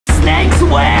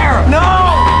swear! No!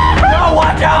 No,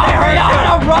 watch out, they hurt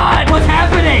Ariana, you! run! What's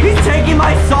happening? He's taking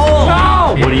my soul!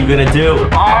 No! What are you gonna do?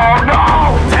 Oh,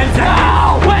 no! 10 seconds!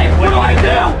 No! Wait, what do I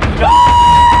do? No!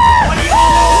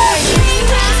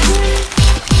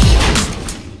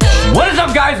 What is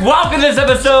up, guys? Welcome to this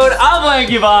episode of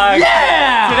LankyBox.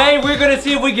 Yeah! Today we're gonna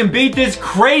see if we can beat this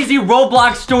crazy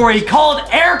Roblox story called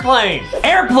Airplane.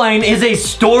 Airplane is a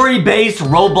story-based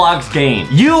Roblox game.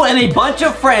 You and a bunch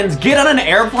of friends get on an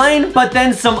airplane, but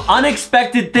then some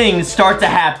unexpected things start to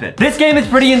happen. This game is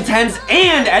pretty intense,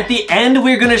 and at the end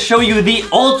we're gonna show you the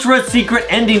ultra secret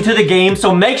ending to the game,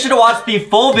 so make sure to watch the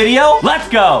full video. Let's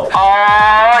go.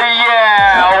 Oh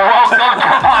yeah, welcome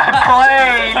to my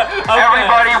plane. Okay.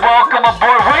 Everybody welcome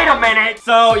aboard. Wait a minute.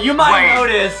 So you might Wait,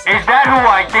 notice. is that who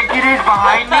I think it is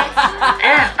behind me?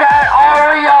 Is that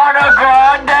Ariana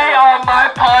Grande on my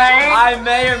plane? I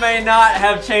may or may not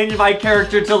have changed my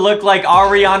character to look like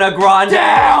Ariana Grande.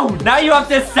 Down! Now you have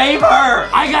to save her.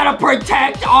 I gotta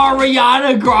protect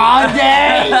Ariana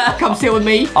Grande! Come sit with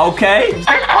me. Okay. This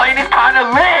plane is kind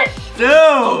of lit. Dude.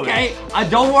 Okay,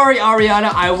 don't worry,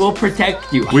 Ariana. I will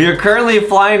protect you. We are currently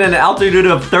flying at an altitude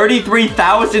of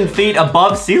 33,000 feet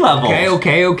above sea level.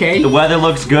 Okay. The weather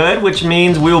looks good, which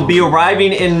means we will be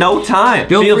arriving in no time.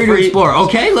 Feel free to explore.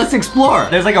 Okay, let's explore.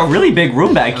 There's like a really big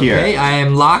room back here. Okay, I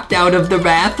am locked out of the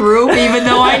bathroom, even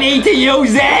though I need to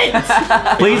use it.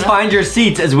 Please find your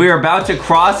seats as we are about to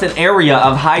cross an area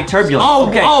of high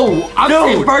turbulence. I'm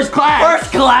in first class.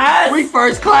 First class? We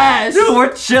first class. Dude,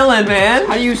 we're chilling, man.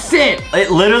 How do you sit?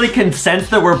 It literally can sense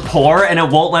that we're poor and it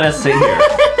won't let us sit here.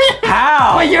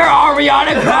 How? But you're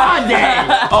Ariana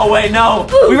Grande. Oh, wait, no.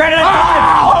 We ran out of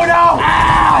time. Oh, no.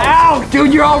 Ow.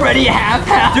 Dude, you're already half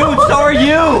health. Dude, so are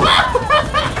you.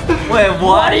 Wait, what?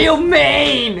 What do you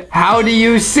mean? How do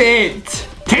you sit?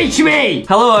 Teach me!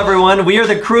 Hello, everyone. We are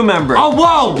the crew members. Oh,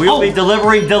 whoa! We will be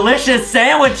delivering delicious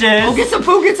sandwiches. Oh, get some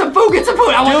food, get some food.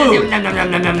 I want Dude. this.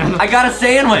 Nom. I got a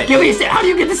sandwich. Give me a How do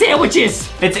you get the sandwiches?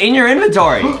 It's in your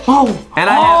inventory. And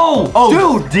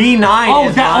dude,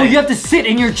 D9 you have to sit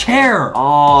in your chair.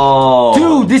 Oh.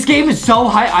 Dude, this game is so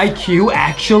high IQ,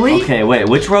 actually. Okay, wait.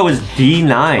 Which row is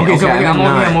D9? Okay, so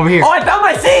I'm over here. Oh, I found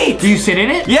my seat. Do you sit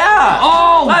in it? Yeah.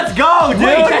 Oh. Let's go, dude.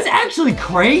 Wait, that's actually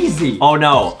crazy. Oh,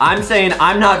 no. I'm saying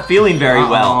I'm not feeling very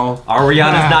well.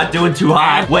 Ariana's not doing too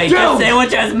hot. Wait, this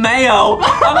sandwich has mayo.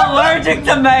 I'm allergic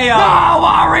to mayo. No,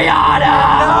 Ariana.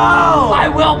 No. I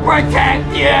will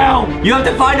protect you. You have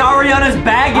to find Ariana's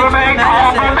baggage. Remain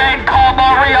calm,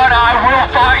 Ariana. I will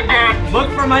find it.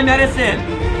 Look for my medicine.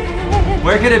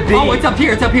 Where could it be? Oh, it's up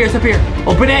here.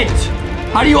 Open it.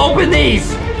 How do you open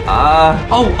these?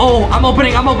 I'm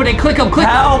opening. Click them.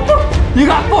 Help. You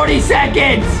got 40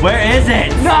 seconds. Where is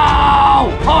it? No.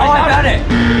 Oh, I found it.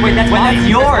 Wait, that's mine. That's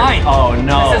yours. That's mine. Oh,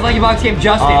 no. This says LankyBox Game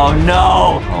Justin. Oh,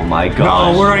 no. Oh, my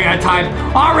gosh. No, we're running out of time.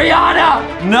 Ariana.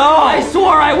 No. I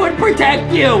swore I would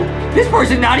protect you. This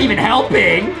person's not even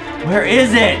helping. Where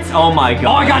is it? Oh, my God.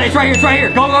 Oh, I got it. It's right here.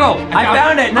 Go. I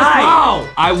found it. Nice. Go.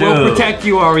 I will protect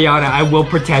you, Ariana. I will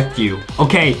protect you.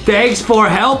 Okay, thanks for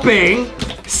helping.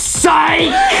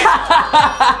 Psych!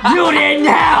 You didn't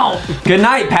help! Good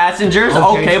night, passengers.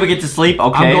 Okay, we get to sleep.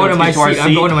 Okay, I'm going to my seat.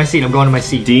 I'm going to my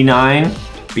seat. D9.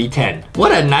 B10.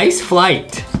 What a nice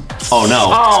flight. Oh,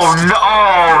 no. Oh,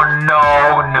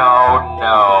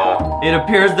 no. It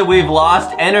appears that we've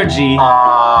lost energy.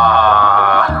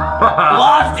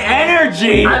 Lost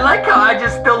energy? I like how I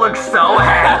just still look so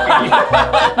happy.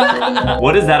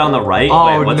 What is that on the right? Oh,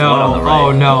 wait, what's no. what on the right?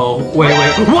 Oh, no. Wait.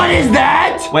 What is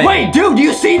that? Wait, dude, do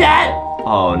you see that?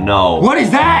 Oh, no. What is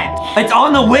that? It's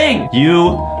on the wing.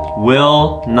 You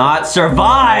will not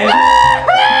survive.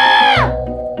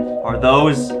 Are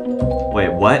those... Wait,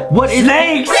 what? What is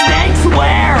Snakes? Snakes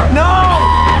where? No!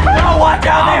 No, watch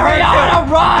out, they hurt you! Ariana,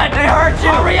 run! They hurt you!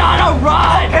 Ariana,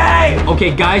 run! Okay!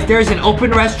 Okay, guys, there's an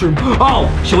open restroom. Oh!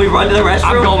 Should we run to the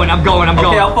restroom? I'm going.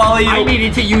 Okay, I'll follow you. I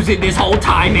needed to use it this whole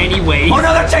time anyway. Oh,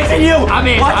 no, they're chasing you! I'm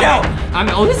in. Watch out!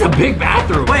 Oh, this is a big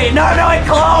bathroom. Wait, no, it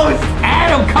closed!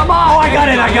 Adam, come on! Oh, I got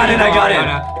it.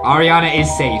 Ariana is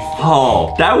safe.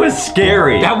 Oh, that was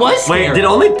scary. That was scary. Wait, did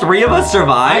only 3 of us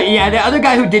survive? Yeah, the other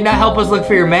guy who did not help us look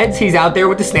for your meds, he's out there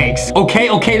with the snakes.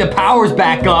 Okay, the power's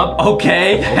back up.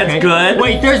 Okay, that's good.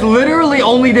 Wait, there's literally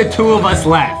only the 2 of us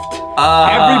left.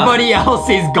 Everybody else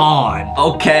is gone.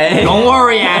 Okay. Don't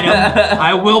worry, Adam.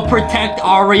 I will protect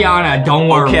Ariana. Don't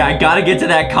worry. Okay, I gotta get to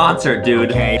that concert,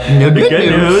 dude. Okay. The good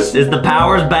news is the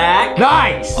power's back.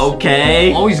 Nice.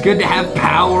 Okay. Always good to have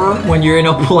power when you're in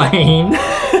a plane.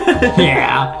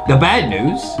 Yeah. The bad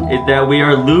news is that we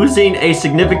are losing a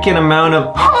significant amount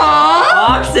of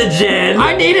oxygen.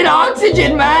 I need an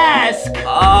oxygen mask.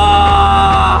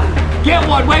 Get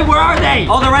one. Wait, where are they?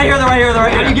 Oh, they're right here. They're right here. They're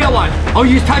right How here. do you get one? Oh,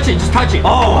 you just touch it. Just touch it.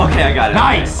 Oh, okay, I got it.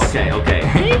 Nice. Okay.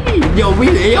 Hey,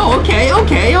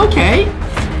 okay.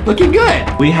 Looking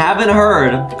good. We haven't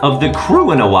heard of the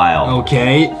crew in a while.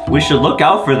 Okay. We should look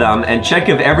out for them and check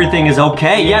if everything is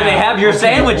okay. Yeah, they have your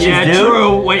sandwiches, yeah, dude.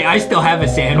 True. Wait, I still have a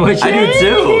sandwich. I do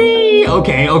too.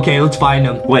 Okay, let's find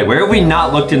them. Wait, where have we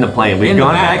not looked in the plane? We've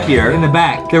gone back here. In the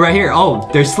back. They're right here. Oh,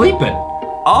 they're sleeping.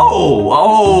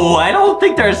 Oh, I don't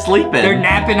think they're sleeping. They're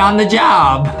napping on the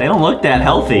job. They don't look that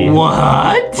healthy.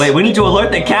 What? Wait, we need to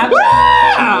alert the captain.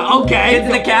 Okay. Get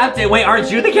to the captain. Wait,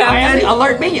 aren't you the I have captain? to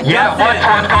alert me. Yeah, what's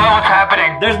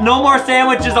happening? There's no more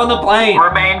sandwiches on the plane.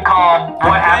 Remain calm.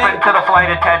 What happened to the flight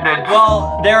attendants?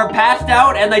 Well, they're passed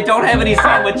out and they don't have any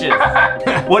sandwiches.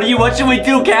 What should we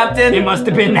do, Captain? It must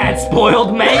have been that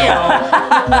spoiled mayo.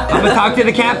 I'm gonna talk to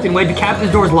the captain. Wait, the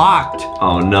captain's door's locked.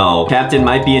 Oh no, Captain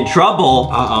might be in trouble.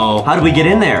 Uh-oh. How do we get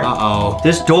in there? Uh-oh.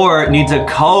 This door needs a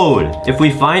code. If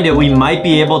we find it, we might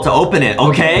be able to open it,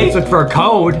 okay? Let's look for a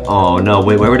code. Oh no,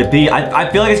 wait, where would it be? I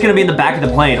feel like it's gonna be in the back of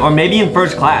the plane, or maybe in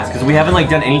first class, because we haven't like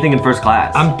done anything in first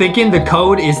class. I'm thinking the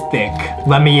code is thick.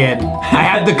 Let me in. I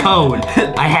have the code.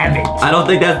 I have it. I don't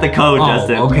think that's the code, Oh,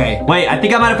 Justin. okay. Wait, I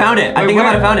think I might have found it. I Wait, think I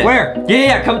might have found it. where?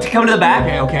 Yeah, come to the back.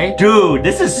 Okay. Dude,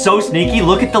 this is so sneaky.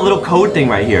 Look at the little code thing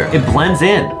right here. It blends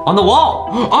in on the wall.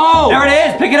 Oh! There it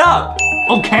is. Pick it up.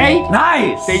 Okay.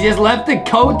 Nice. They just left the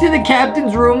code to the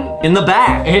captain's room. In the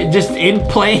back. Just in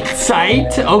plain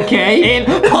sight. Okay. In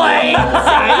plain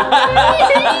sight.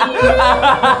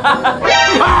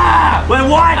 Ah! Wait,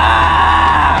 what?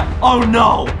 Ah! Oh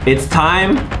no. It's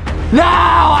time. No,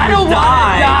 I don't want to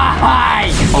die.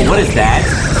 Oh, what is that?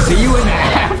 See you in the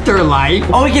afterlife.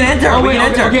 Oh, we can enter. Oh, we wait,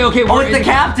 can enter. okay. Oh, it's the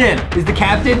captain. Is the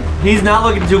captain? He's not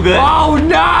looking too good. Oh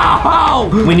no!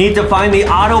 We need to find the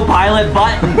autopilot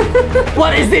button.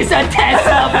 What is this, a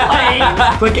Tesla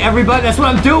plane? Click every button, that's what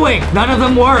I'm doing. None of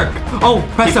them work. Oh,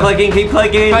 press them. Keep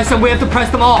clicking. Press them, we have to press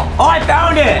them all. Oh, I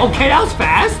found it. Okay, that was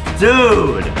fast.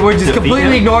 Dude. We're just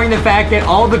completely ignoring the fact that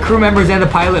all the crew members and the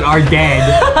pilot are dead.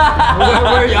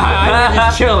 I'm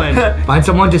just chilling. Find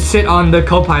someone to sit on the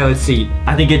co-pilot seat.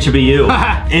 I think it should be you.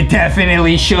 It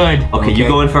definitely should. Okay, you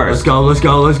go in first. Let's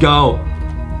go.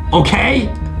 Okay.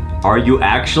 Are you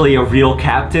actually a real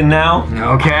captain now?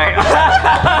 Okay.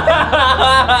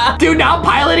 Dude, now I'm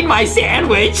piloting my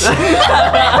sandwich.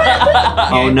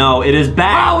 Oh no, it is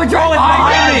back. Oh, it's right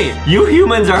behind me. You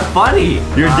humans are funny.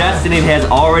 Your destiny has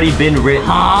already been written.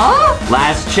 Huh?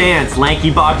 Last chance,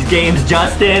 LankyBox Games,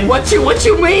 Justin. What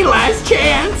you mean, last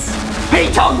chance? He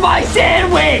took my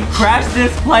sandwich! Crash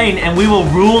this plane and we will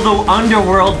rule the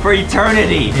underworld for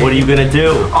eternity. What are you gonna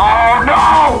do? Oh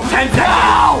no! 10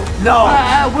 seconds. No.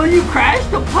 Will you crash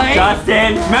the plane?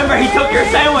 Justin, remember he took your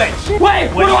sandwich. Wait,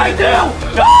 what do I do?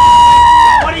 No.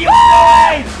 What are you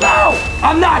doing? No,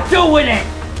 I'm not doing it.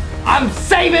 I'm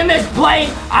saving this plane.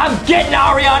 I'm getting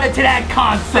Ariana to that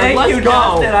concert. Thank you,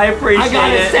 Justin. I appreciate it. I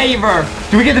gotta save her.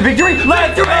 Do we get the victory?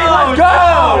 Let's go. Let's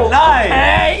go. Nice.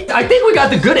 Hey, I think we got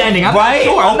the good ending. I'm not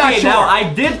sure. I'm not sure. Now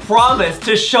I did promise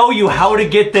to show you how to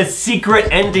get the secret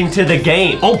ending to the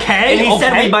game. Okay. And he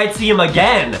said we might see him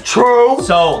again. True.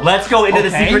 So let's go into the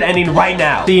secret ending right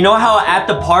now. So you know how at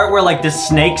the part where like the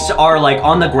snakes are like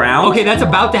on the ground? Okay, that's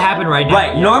about to happen right now.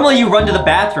 Right. Normally you run to the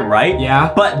bathroom, right?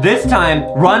 Yeah. But this time,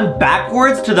 run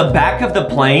backwards to the back of the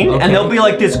plane, and there'll be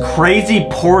like this crazy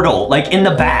portal, like in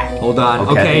the back. Hold on.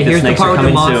 Okay, Okay, here's the part with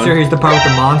the monster. soon. Here's the part with the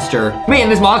monster. Me and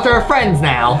this monster are friends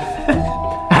now.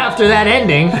 After that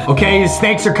ending, okay, the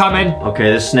snakes are coming.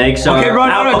 Okay, the snakes are. Okay, run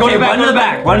to the back. Run to the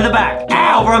back. Run to the back.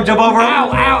 Ow. Over him, jump over him. Ow,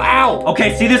 ow, ow.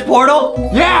 Okay, see this portal?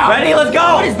 Yeah. Ready? Let's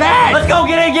go. What is that? Let's go.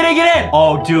 Get in.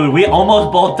 Oh, dude, we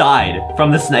almost both died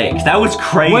from the snakes. That was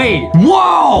crazy. Wait.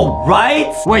 Whoa.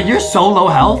 Right? Wait, you're so low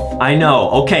health? I know.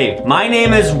 Okay, my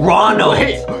name is Ronald.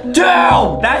 Wait. Dude.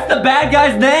 That's the bad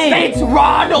guy's name. It's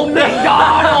Ronald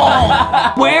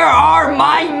McDonald. Where are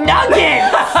my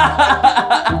nuggets?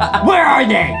 Where are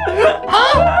they?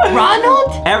 Huh?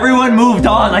 Ronald? Everyone moved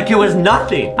on like it was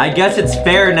nothing. I guess it's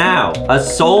fair now. A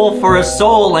soul for a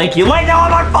soul, Lanky. Wait, now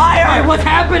I'm on fire! Wait, what's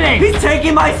happening? He's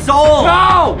taking my soul!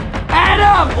 No!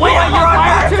 Adam! Wait, I'm you're on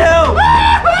fire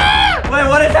too! Wait,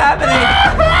 what is happening?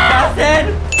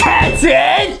 Justin? That's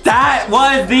it? That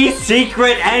was the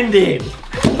secret ending.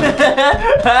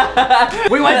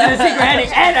 We went to the secret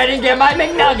ending and I didn't get my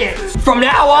McNuggets. From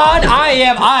now on, I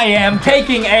am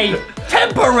taking a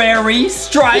temporary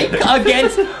strike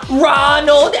against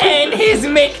Ronald and his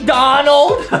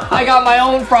McDonald. I got my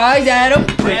own fries, Adam.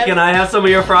 Can I have some of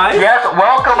your fries? Yes,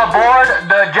 welcome aboard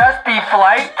the Justy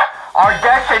flight. Our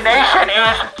destination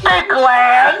is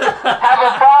Thickland. Have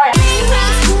a